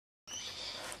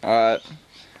Alright.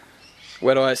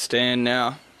 Where do I stand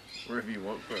now? Wherever you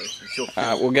want, bro. It's your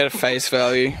Alright, we'll get a face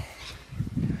value.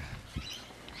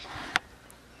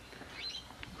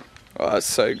 Oh, that's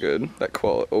so good. That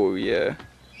quality. Oh, yeah.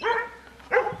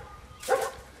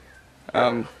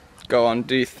 Go on,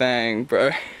 do your thing, bro.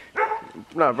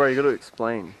 No, bro, you gotta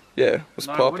explain. Yeah, what's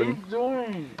poppin'? What are you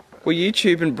doing? We're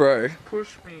YouTubing, bro.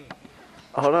 Push me.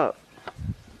 Hold up.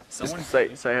 Someone Just say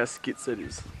how Skitz it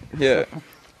is. Yeah.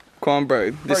 Come on,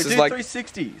 bro. This is like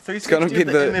 360. 360. it's gonna be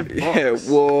the yeah.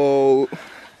 Whoa,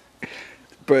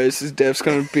 bro. This is Dev's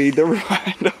gonna be the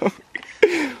ride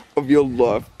of your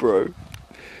life, bro.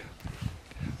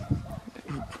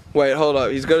 Wait, hold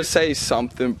up. He's got to say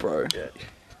something, bro. Yeah.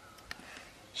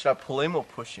 Should I pull him or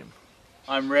push him?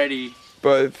 I'm ready.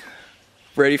 Both.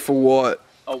 Ready for what?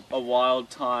 A wild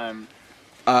time.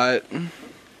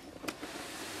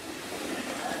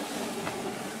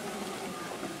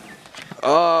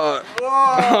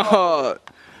 Oh.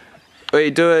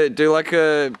 Wait, do it. Do like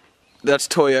a. That's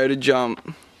Toyota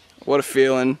jump. What a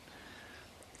feeling.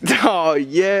 Oh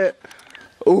yeah.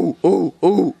 Ooh, ooh,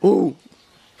 ooh, ooh.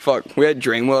 Fuck, we're at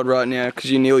Dreamworld right now because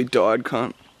you nearly died,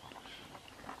 cunt.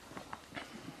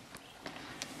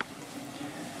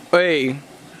 Wait,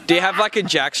 do you have like a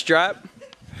jack strap?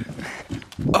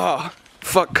 Oh,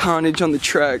 fuck, carnage on the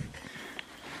track.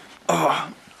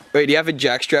 Oh, wait, do you have a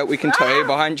jack strap we can tow you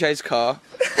behind Jay's car?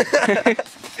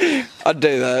 I'd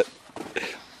do that.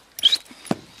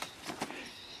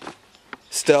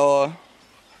 Stella.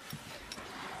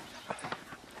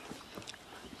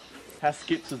 How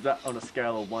Skitz is that on a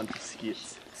scale of 1 to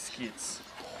Skitz? Skitz.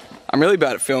 I'm really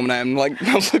bad at filming. I'm like,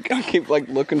 I keep like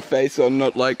looking face on,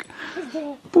 not like,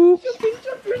 boop.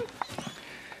 Jump in.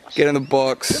 Get in the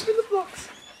box. Jump in the box.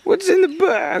 What's in the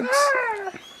box?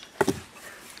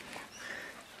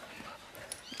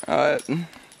 Alright.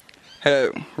 Hey,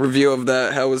 review of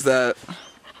that. How was that?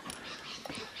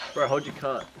 Bro, hold your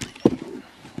cart.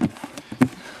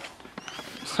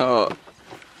 Oh.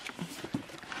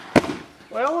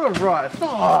 Wait, I want to ride.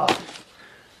 Oh.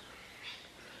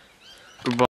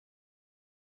 Goodbye.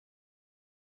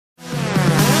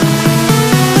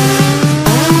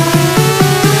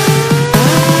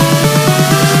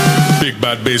 Big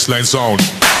bad bassline sound.